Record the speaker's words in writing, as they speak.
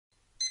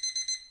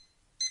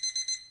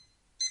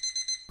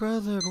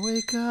Brother,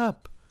 wake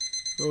up.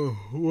 Oh,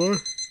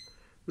 what?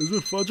 Is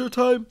it Fudger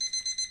time?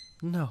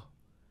 No.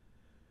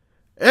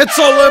 It's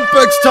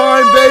Olympics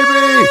time,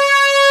 baby!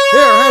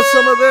 Here, have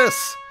some of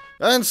this.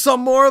 And some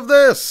more of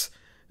this.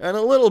 And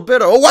a little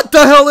bit of... Oh, what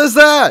the hell is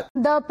that?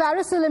 The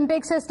Paris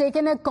Olympics has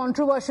taken a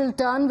controversial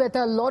turn with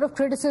a lot of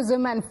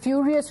criticism and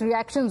furious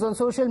reactions on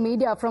social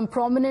media from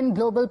prominent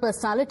global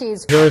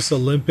personalities. Paris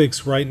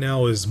Olympics right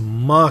now is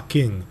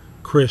mocking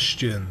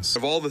Christians.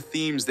 Of all the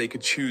themes they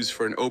could choose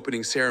for an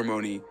opening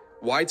ceremony,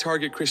 why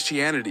target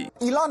Christianity?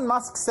 Elon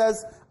Musk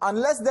says,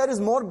 unless there is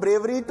more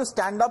bravery to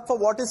stand up for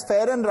what is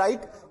fair and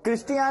right,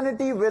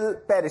 Christianity will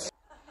perish.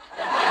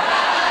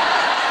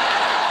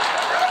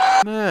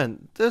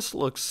 Man, this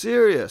looks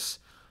serious.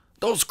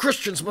 Those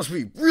Christians must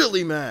be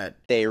really mad.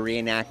 They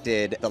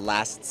reenacted the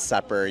Last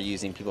Supper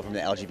using people from the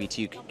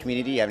LGBT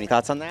community. You have any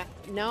thoughts on that?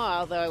 No,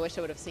 although I wish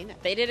I would have seen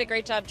it. They did a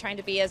great job trying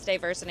to be as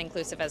diverse and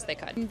inclusive as they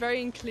could.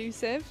 Very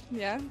inclusive,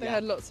 yeah. They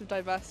had lots of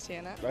diversity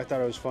in it. I thought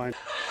it was fine.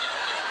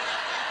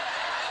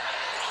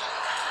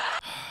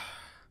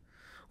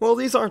 Well,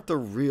 these aren't the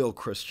real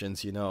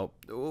Christians, you know.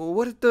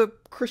 What did the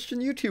Christian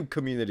YouTube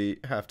community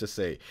have to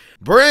say?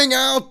 Bring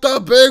out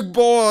the big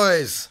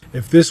boys!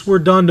 If this were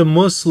done to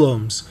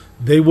Muslims,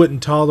 they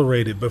wouldn't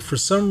tolerate it. But for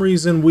some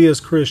reason, we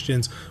as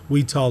Christians,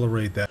 we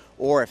tolerate that.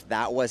 Or if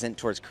that wasn't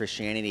towards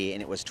Christianity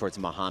and it was towards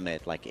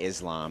Muhammad, like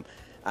Islam,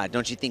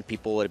 don't you think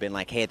people would have been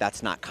like, hey,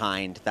 that's not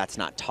kind, that's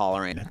not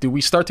tolerant? Do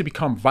we start to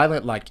become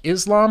violent like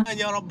Islam?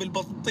 Yeah,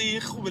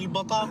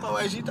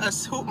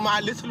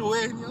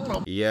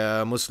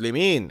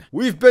 Muslimin.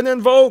 We've been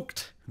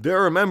invoked.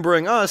 They're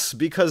remembering us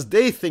because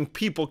they think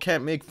people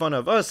can't make fun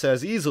of us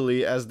as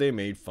easily as they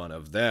made fun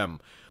of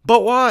them.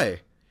 But why?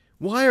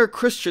 Why are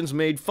Christians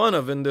made fun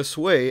of in this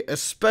way,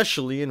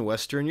 especially in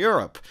Western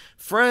Europe?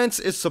 France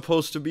is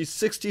supposed to be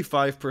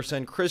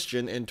 65%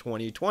 Christian in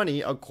 2020,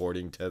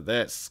 according to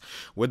this,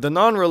 with the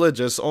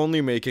non-religious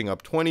only making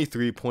up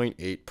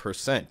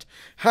 23.8%.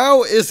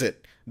 How is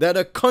it that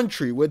a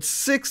country with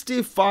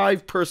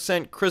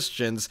 65%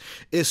 Christians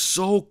is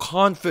so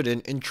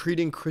confident in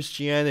treating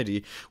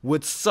Christianity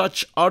with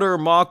such utter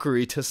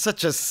mockery to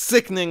such a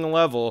sickening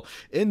level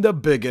in the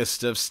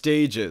biggest of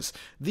stages?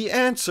 The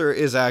answer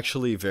is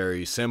actually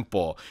very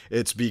simple.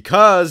 It's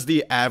because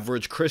the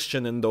average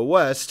Christian in the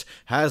West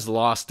has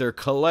lost their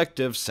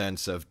collective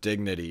sense of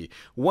dignity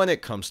when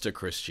it comes to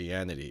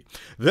Christianity.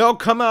 They'll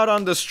come out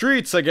on the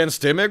streets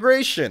against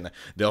immigration.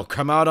 They'll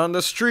come out on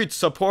the streets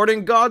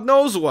supporting God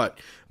knows what.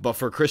 But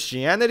for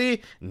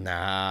Christianity,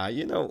 nah,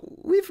 you know,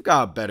 we've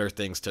got better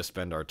things to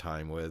spend our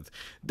time with.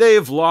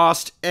 They've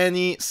lost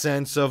any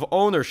sense of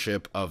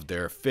ownership of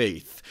their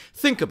faith.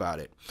 Think about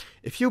it.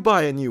 If you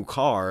buy a new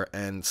car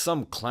and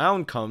some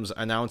clown comes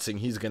announcing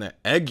he's gonna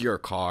egg your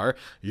car,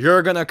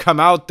 you're gonna come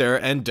out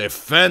there and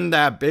defend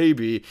that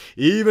baby,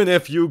 even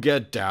if you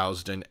get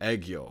doused in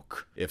egg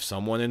yolk. If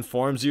someone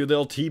informs you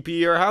they'll TP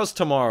your house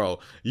tomorrow,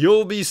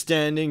 you'll be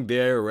standing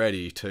there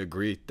ready to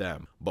greet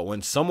them. But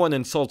when someone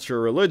insults your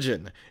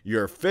religion,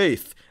 your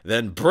faith,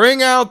 then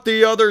bring out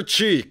the other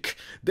cheek.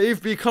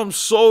 They've become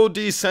so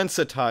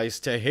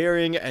desensitized to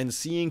hearing and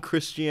seeing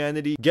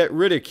Christianity get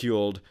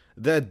ridiculed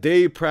that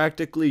they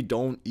practically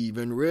don't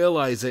even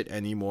realize it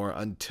anymore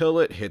until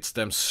it hits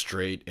them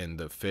straight in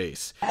the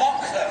face.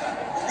 Mock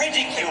them,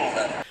 ridicule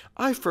them.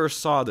 I first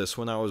saw this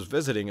when I was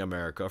visiting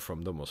America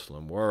from the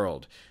Muslim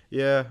world.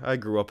 Yeah, I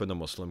grew up in a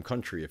Muslim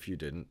country if you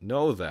didn't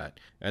know that.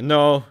 And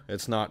no,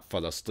 it's not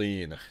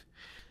Palestine.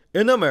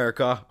 In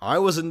America, I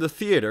was in the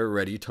theater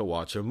ready to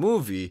watch a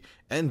movie,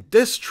 and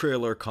this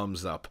trailer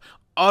comes up,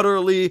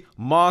 utterly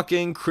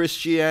mocking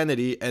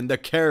Christianity and the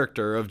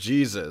character of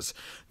Jesus.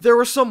 There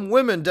were some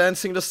women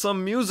dancing to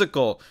some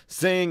musical,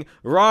 saying,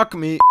 "Rock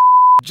me,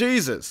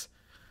 Jesus."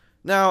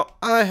 Now,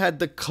 I had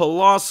the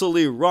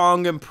colossally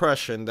wrong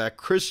impression that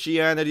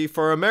Christianity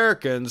for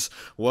Americans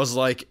was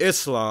like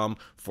Islam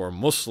for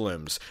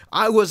Muslims.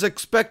 I was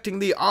expecting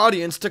the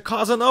audience to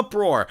cause an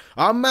uproar,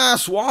 a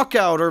mass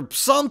walkout or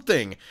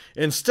something.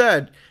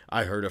 Instead,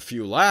 I heard a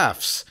few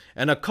laughs,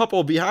 and a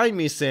couple behind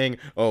me saying,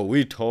 "Oh,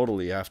 we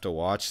totally have to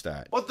watch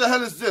that." What the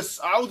hell is this?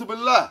 A'udhu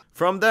billah.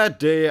 From that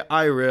day,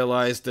 I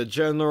realized the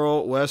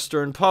general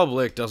Western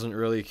public doesn't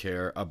really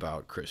care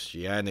about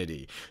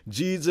Christianity.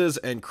 Jesus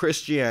and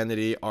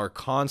Christianity are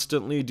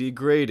constantly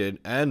degraded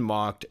and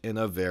mocked in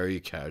a very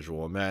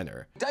casual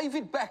manner.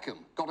 David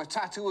Beckham got a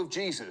tattoo of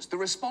Jesus. The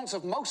response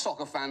of most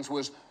soccer fans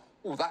was,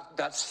 "Oh,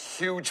 that's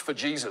huge for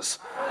Jesus."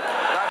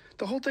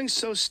 The whole thing's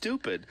so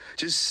stupid.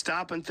 Just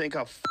stop and think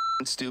how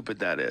stupid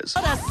that is.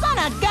 The son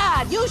of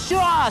God, you sure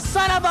are a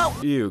son of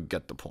a... You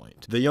get the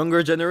point. The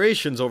younger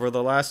generations over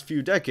the last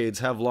few decades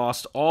have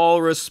lost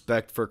all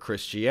respect for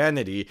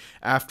Christianity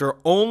after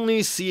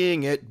only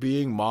seeing it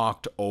being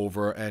mocked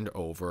over and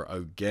over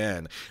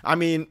again. I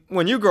mean,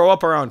 when you grow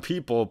up around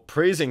people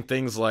praising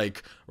things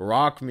like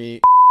 "rock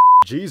me,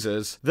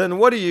 Jesus," then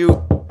what do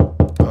you...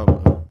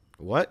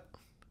 what?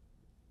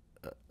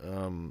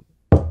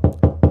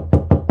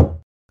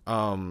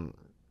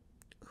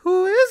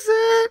 Who is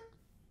it?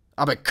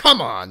 I mean,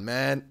 come on,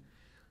 man.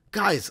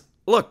 Guys,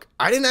 Look,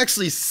 I didn't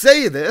actually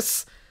say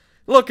this.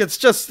 Look, it's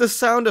just the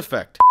sound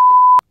effect.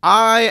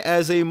 I,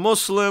 as a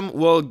Muslim,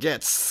 will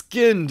get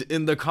skinned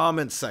in the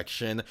comment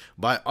section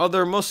by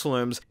other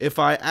Muslims if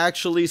I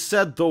actually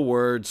said the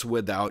words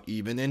without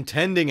even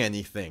intending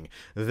anything.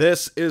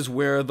 This is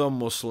where the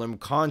Muslim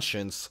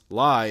conscience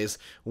lies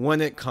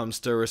when it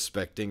comes to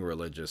respecting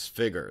religious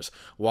figures,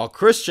 while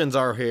Christians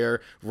are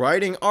here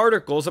writing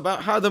articles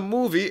about how the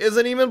movie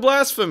isn't even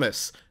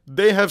blasphemous.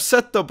 They have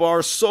set the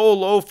bar so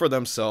low for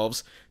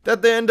themselves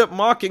that they end up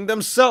mocking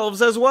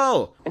themselves as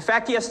well. In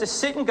fact, he has to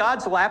sit in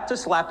God's lap to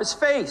slap his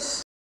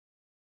face.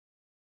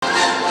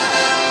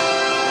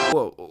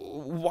 Whoa,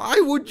 why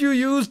would you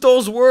use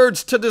those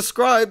words to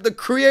describe the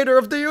creator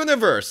of the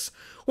universe?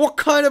 What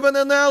kind of an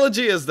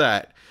analogy is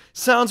that?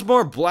 Sounds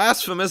more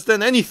blasphemous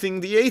than anything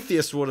the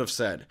atheist would have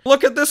said.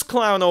 Look at this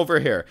clown over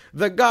here.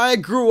 The guy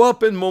grew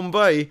up in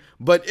Mumbai,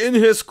 but in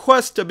his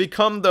quest to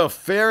become the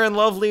fair and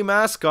lovely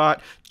mascot,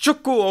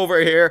 Chukku over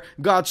here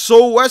got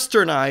so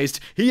westernized,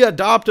 he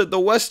adopted the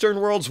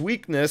Western world's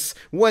weakness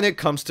when it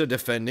comes to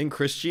defending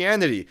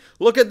Christianity.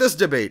 Look at this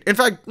debate. In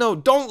fact, no,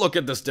 don't look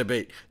at this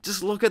debate.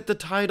 Just look at the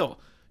title.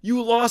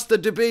 You lost the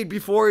debate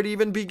before it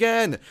even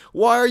began.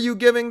 Why are you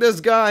giving this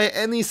guy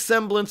any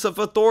semblance of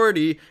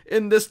authority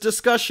in this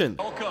discussion?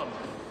 Welcome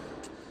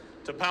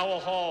to Powell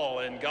Hall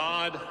and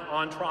God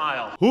on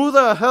Trial. Who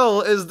the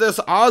hell is this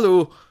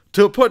Alu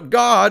to put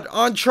God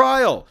on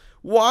trial?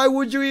 Why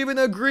would you even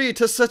agree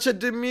to such a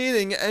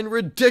demeaning and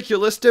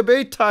ridiculous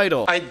debate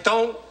title? I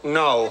don't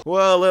know.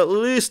 Well, at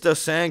least the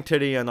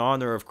sanctity and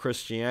honor of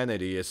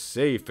Christianity is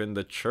safe in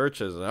the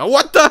churches.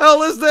 What the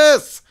hell is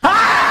this?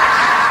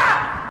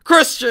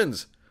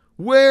 Christians,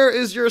 where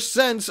is your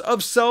sense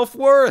of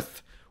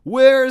self-worth?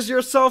 Where is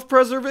your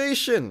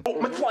self-preservation? Oh,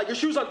 McFly, your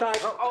shoes are tied.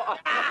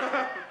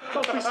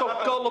 Don't be so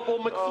gullible,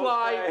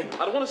 McFly. Okay.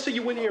 I don't want to see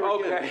you in here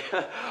again.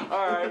 Okay.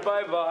 All right,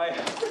 bye-bye.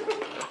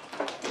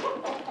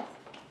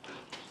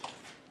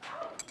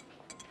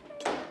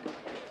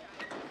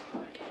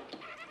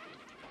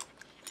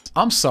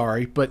 I'm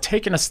sorry, but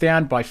taking a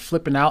stand by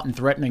flipping out and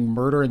threatening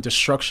murder and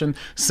destruction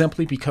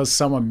simply because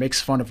someone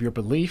makes fun of your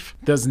belief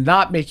does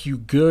not make you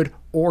good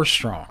or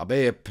strong.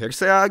 Abe, फिर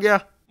से आ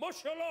गया?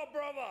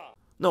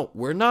 No,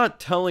 we're not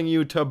telling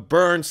you to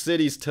burn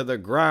cities to the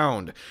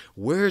ground.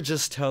 We're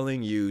just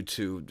telling you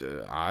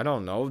to, I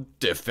don't know,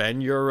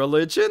 defend your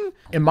religion?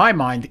 In my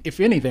mind, if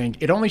anything,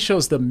 it only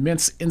shows the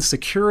immense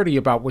insecurity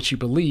about what you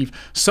believe,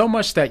 so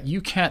much that you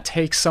can't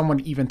take someone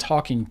even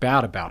talking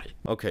bad about it.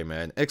 Okay,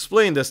 man,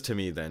 explain this to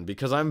me then,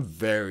 because I'm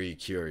very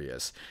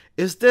curious.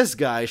 Is this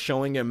guy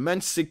showing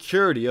immense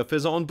security of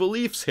his own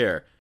beliefs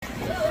here?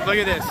 Look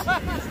at this.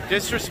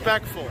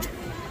 Disrespectful.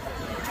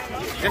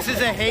 This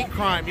is a hate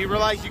crime. Do you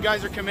realize you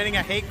guys are committing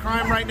a hate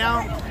crime right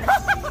now?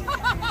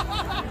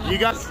 You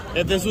guys,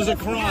 if this was a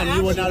Quran,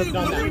 you would not have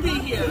done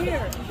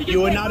that.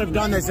 You would not have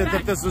done this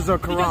if this was a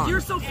Quran.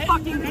 You're so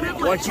fucking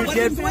privileged. What you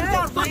did?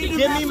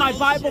 Give me my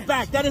Bible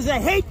back. That is a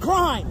hate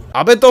crime.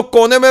 अबे तो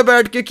कोने में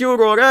बैठ के क्यों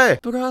रो रहा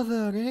है?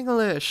 Brother,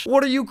 English.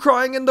 What are you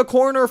crying in the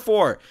corner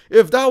for?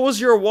 If that was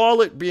your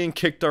wallet being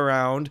kicked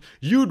around,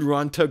 you'd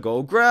run to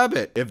go grab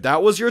it. If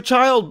that was your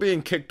child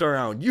being kicked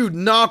around, you'd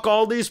knock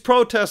all these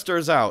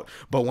protesters out.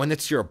 But when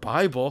it's your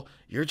Bible,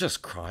 you're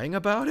just crying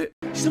about it?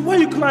 She said, why are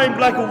you crying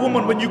like a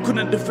woman when you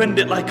couldn't defend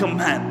it like a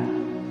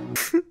man?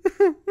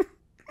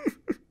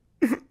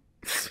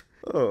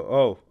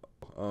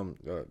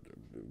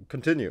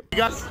 Continue.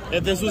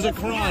 If this was a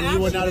Quran, you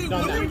would not have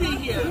done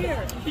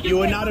that. You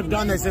would not have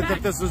done this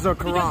if this was a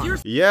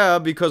Quran. Yeah,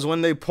 because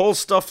when they pull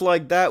stuff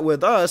like that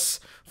with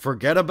us,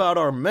 forget about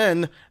our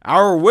men,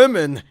 our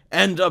women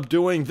end up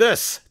doing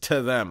this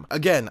to them.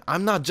 Again,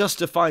 I'm not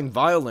justifying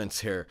violence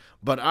here,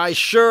 but I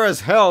sure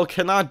as hell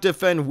cannot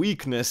defend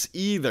weakness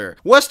either.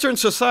 Western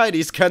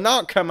societies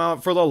cannot come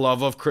out for the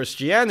love of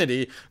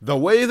Christianity the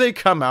way they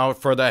come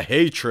out for the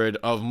hatred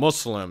of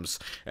Muslims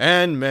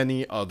and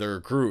many other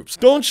groups.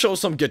 Don't show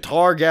some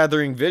guitar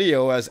gathering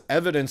video as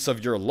evidence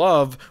of your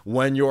love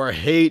when your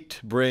hate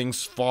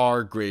brings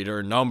far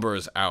greater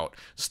numbers out.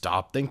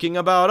 Stop thinking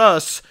about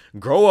us,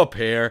 grow up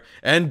here,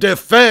 and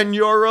defend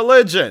your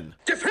religion.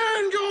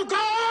 Defend your God!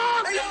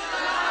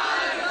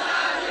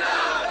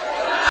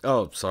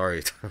 Oh,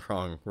 sorry.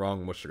 wrong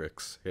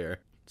mushriks here.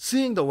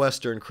 Seeing the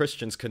Western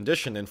Christians'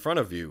 condition in front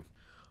of you,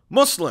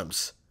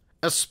 Muslims,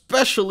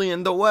 especially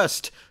in the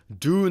West,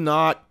 do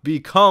not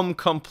become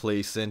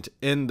complacent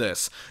in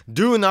this.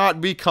 Do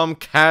not become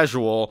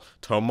casual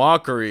to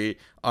mockery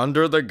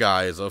under the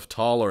guise of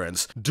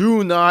tolerance.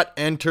 Do not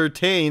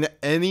entertain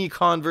any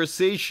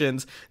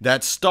conversations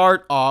that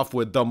start off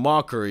with the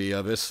mockery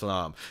of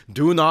Islam.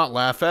 Do not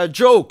laugh at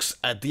jokes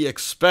at the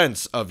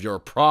expense of your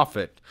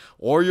prophet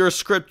or your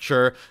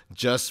scripture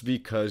just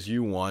because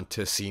you want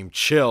to seem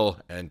chill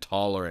and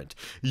tolerant.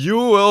 You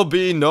will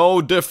be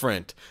no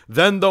different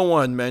than the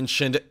one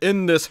mentioned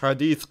in this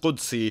Hadith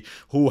Qudsi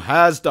who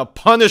has the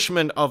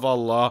punishment of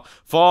Allah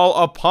fall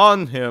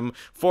upon him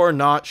for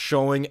not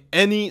showing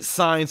any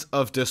signs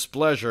of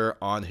displeasure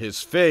on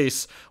his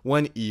face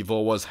when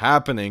evil was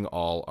happening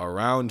all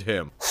around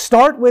him.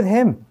 Start with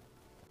him.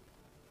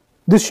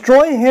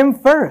 Destroy him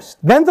first,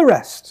 then the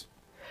rest.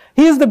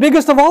 He is the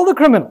biggest of all the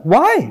criminals.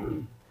 Why?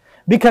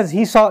 Because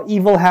he saw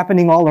evil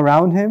happening all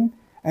around him,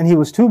 and he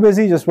was too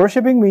busy just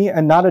worshiping me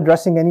and not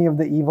addressing any of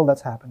the evil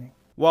that's happening.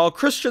 While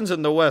Christians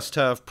in the West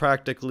have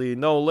practically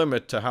no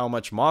limit to how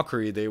much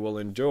mockery they will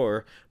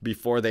endure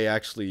before they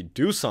actually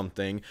do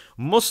something,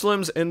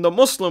 Muslims in the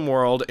Muslim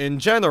world in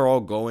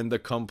general go in the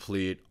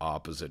complete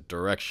opposite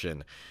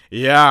direction.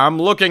 Yeah, I'm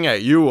looking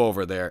at you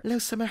over there. لو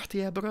سمحت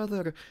يا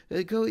brother,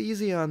 go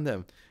easy on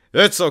them.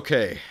 It's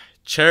okay.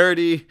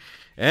 Charity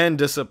and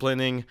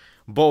disciplining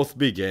both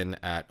begin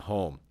at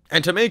home.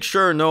 And to make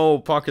sure no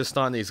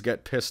Pakistanis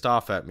get pissed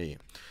off at me,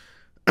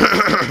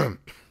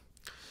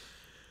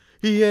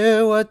 ये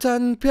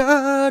वतन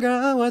प्यारा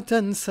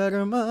वतन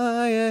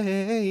सरमाया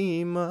है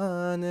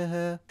ईमान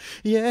है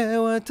ये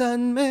वतन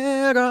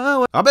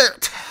मेरा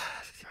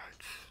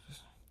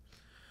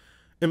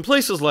in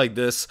places like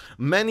this,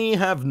 many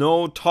have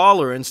no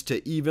tolerance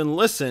to even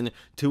listen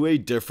to a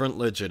different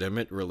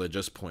legitimate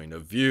religious point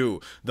of view.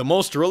 The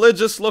most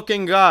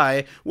religious-looking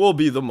guy will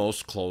be the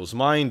most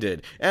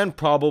close-minded, and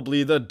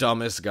probably the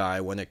dumbest guy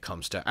when it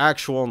comes to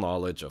actual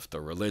knowledge of the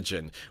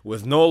religion.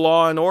 With no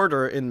law and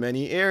order in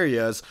many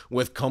areas,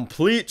 with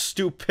complete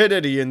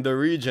stupidity in the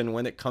region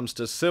when it comes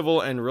to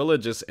civil and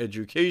religious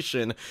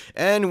education,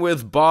 and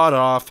with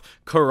bought-off,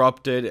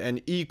 corrupted,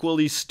 and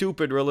equally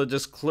stupid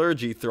religious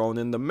clergy thrown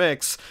in the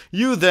mix,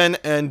 you then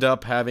end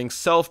up having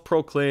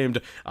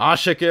self-proclaimed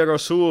Ashike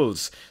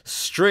Rasuls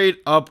straight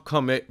up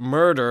commit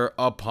murder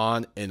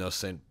upon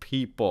innocent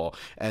people.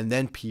 And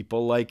then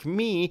people like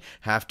me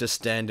have to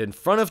stand in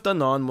front of the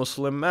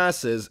non-Muslim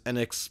masses and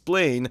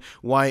explain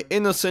why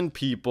innocent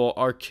people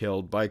are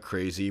killed by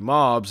crazy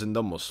mobs in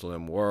the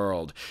Muslim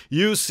world.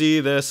 You see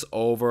this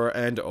over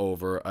and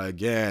over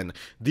again.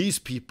 These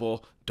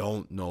people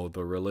don't know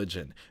the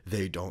religion.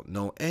 They don't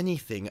know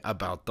anything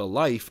about the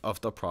life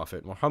of the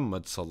Prophet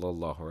Muhammad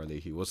sallallahu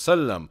alaihi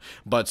wasallam.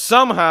 But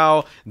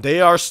somehow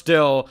they are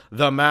still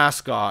the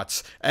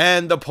mascots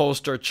and the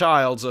poster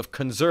childs of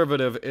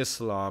conservative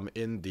Islam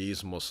in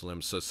these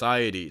Muslim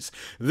societies.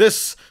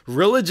 This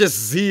religious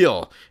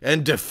zeal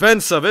and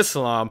defense of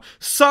Islam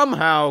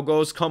somehow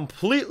goes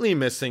completely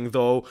missing,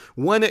 though,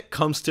 when it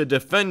comes to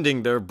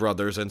defending their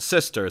brothers and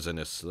sisters in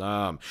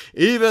Islam.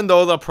 Even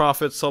though the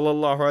Prophet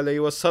sallallahu alaihi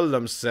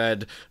wasallam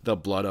said the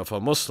blood of a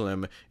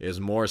Muslim is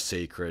more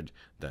sacred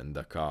than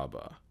the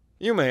Kaaba.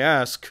 You may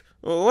ask,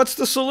 well, what's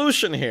the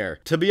solution here?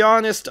 To be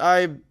honest,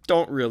 I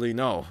don't really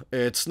know.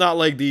 It's not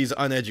like these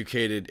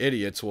uneducated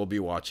idiots will be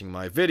watching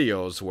my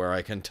videos where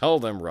I can tell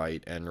them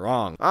right and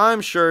wrong.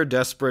 I'm sure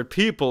desperate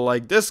people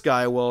like this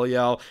guy will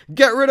yell,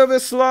 "Get rid of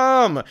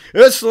Islam!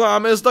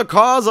 Islam is the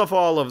cause of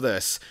all of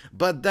this!"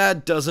 But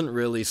that doesn't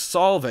really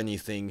solve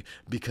anything,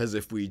 because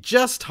if we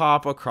just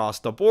hop across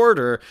the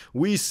border,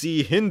 we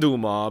see Hindu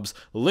mobs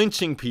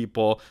lynching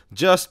people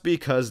just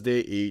because they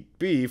ate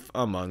beef,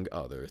 among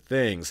other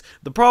things.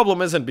 The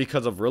problem isn't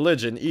because of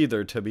religion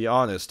either, to be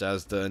honest,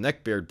 as the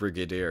neckbeard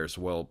brigadiers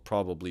will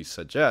probably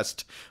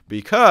suggest,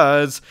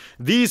 because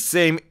these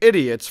same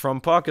idiots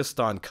from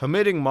Pakistan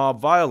committing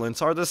mob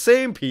violence are the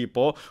same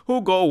people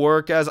who go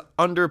work as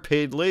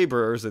underpaid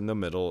laborers in the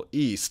Middle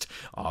East.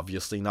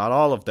 Obviously not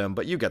all of them,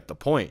 but you get the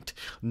point.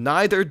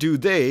 Neither do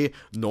they,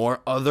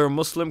 nor other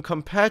Muslim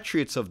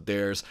compatriots of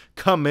theirs,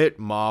 commit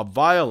mob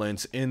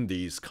violence in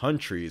these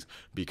countries,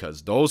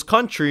 because those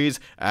countries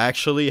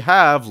actually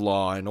have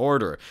law and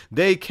order.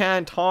 They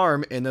can't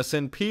harm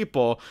innocent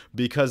people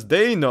because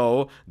they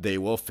know they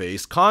will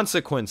face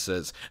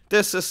consequences.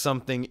 This is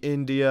something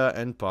India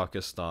and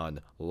Pakistan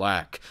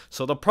lack.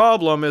 So the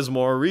problem is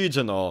more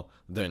regional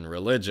than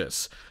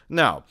religious.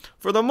 Now,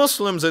 for the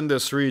Muslims in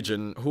this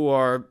region who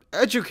are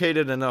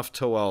educated enough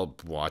to, well,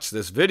 watch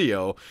this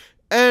video,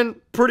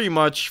 and pretty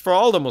much for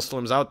all the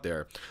Muslims out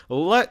there,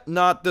 let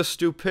not the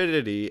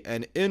stupidity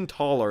and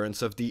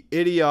intolerance of the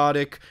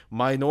idiotic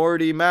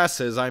minority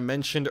masses I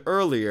mentioned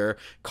earlier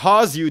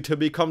cause you to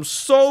become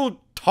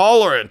so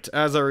tolerant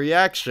as a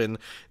reaction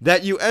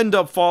that you end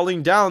up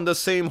falling down the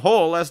same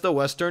hole as the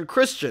Western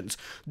Christians.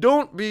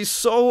 Don't be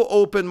so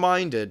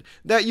open-minded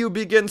that you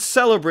begin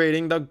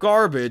celebrating the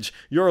garbage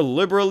your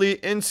liberally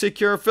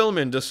insecure film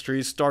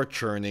industries start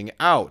churning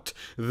out.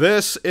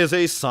 This is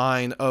a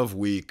sign of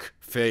weak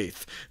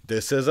faith.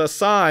 This is a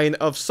sign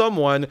of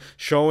someone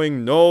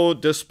showing no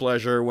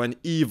displeasure when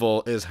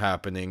evil is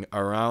happening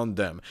around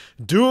them.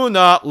 Do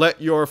not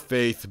let your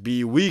faith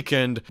be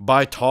weakened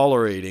by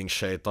tolerating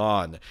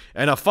shaitan.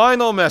 And a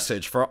final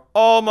message for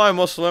all my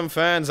Muslim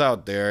fans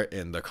out there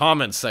in the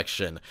comments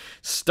section.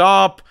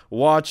 Stop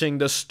watching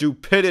the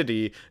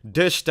stupidity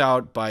dished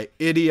out by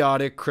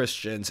idiotic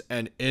Christians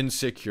and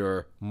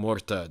insecure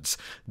murtads.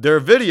 Their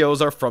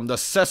videos are from the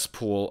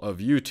cesspool of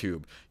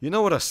YouTube. You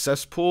know what a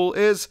cesspool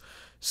is?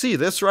 See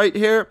this right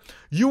here?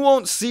 You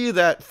won't see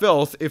that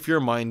filth if you're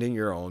minding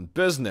your own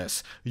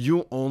business.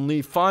 You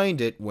only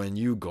find it when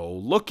you go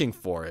looking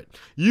for it.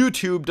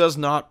 YouTube does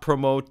not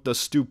promote the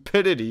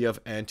stupidity of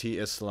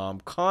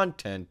anti-Islam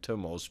content to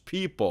most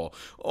people,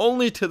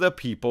 only to the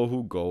people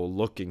who go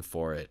looking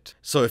for it.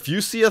 So if you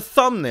see a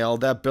thumbnail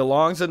that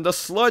belongs in the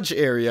sludge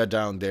area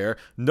down there,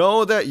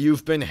 know that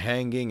you've been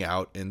hanging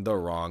out in the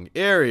wrong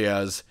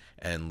areas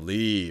and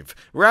leave,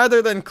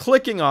 rather than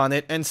clicking on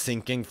it and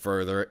sinking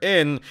further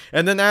in,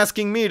 and then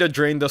asking me to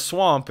drain the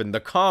swamp in the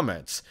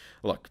comments.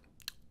 Look,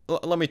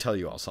 let me tell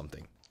you all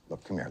something.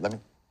 Look, come here. Let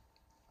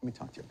me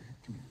talk to you over here.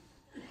 Come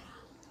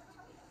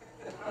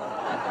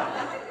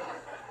here.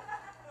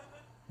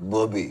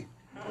 Booby.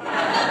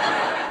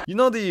 You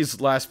know,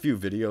 these last few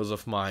videos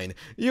of mine,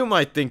 you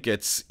might think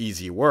it's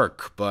easy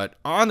work, but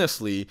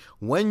honestly,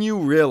 when you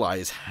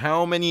realize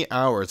how many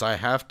hours I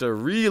have to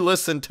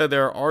re-listen to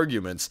their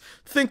arguments,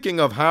 thinking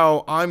of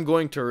how I'm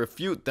going to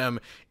refute them,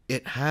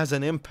 it has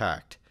an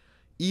impact.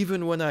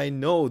 Even when I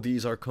know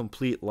these are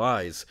complete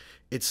lies,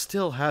 it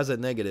still has a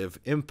negative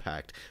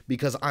impact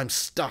because I'm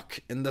stuck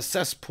in the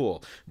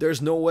cesspool.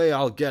 There's no way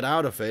I'll get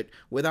out of it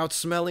without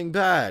smelling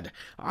bad.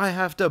 I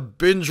have to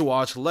binge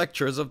watch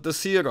lectures of the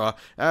Seerah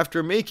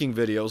after making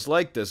videos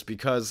like this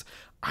because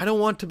I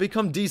don't want to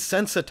become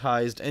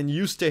desensitized and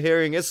used to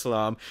hearing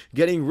Islam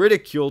getting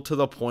ridiculed to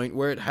the point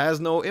where it has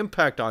no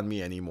impact on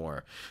me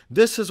anymore.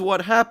 This is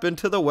what happened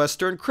to the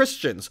Western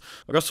Christians.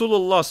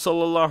 Rasulullah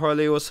sallallahu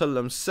alaihi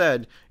wasallam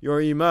said,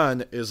 your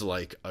iman is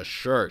like a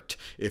shirt.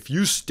 If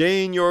you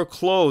stain your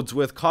clothes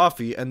with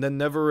coffee and then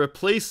never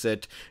replace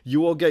it,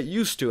 you will get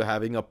used to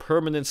having a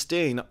permanent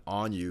stain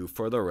on you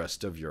for the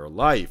rest of your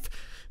life.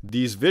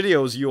 These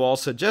videos you all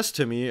suggest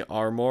to me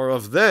are more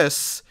of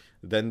this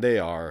than they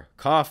are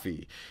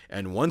coffee.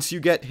 And once you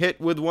get hit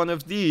with one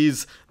of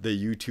these, the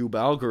YouTube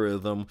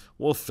algorithm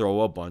will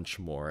throw a bunch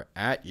more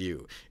at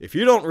you. If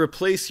you don't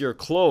replace your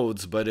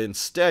clothes, but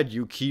instead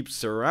you keep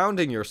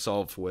surrounding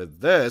yourself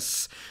with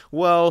this,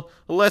 well,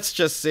 let's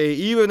just say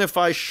even if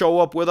I show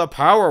up with a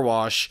power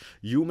wash,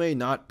 you may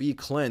not be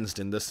cleansed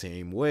in the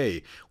same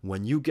way.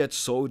 When you get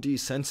so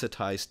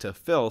desensitized to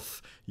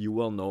filth, you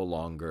will no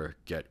longer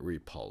get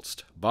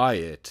repulsed by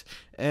it,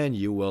 and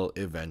you will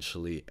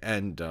eventually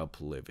end up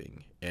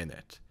living in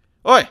it.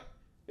 Oi!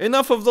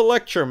 Enough of the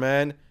lecture,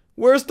 man.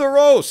 Where's the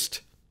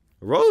roast?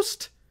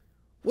 Roast?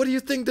 What do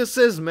you think this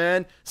is,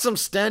 man? Some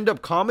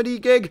stand-up comedy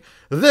gig?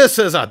 This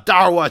is a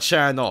Dawah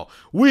channel.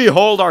 We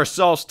hold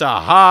ourselves to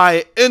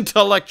high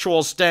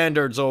intellectual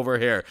standards over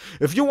here.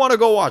 If you want to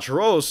go watch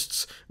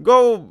roasts,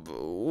 go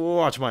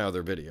watch my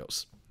other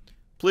videos.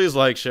 Please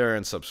like, share,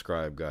 and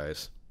subscribe,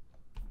 guys.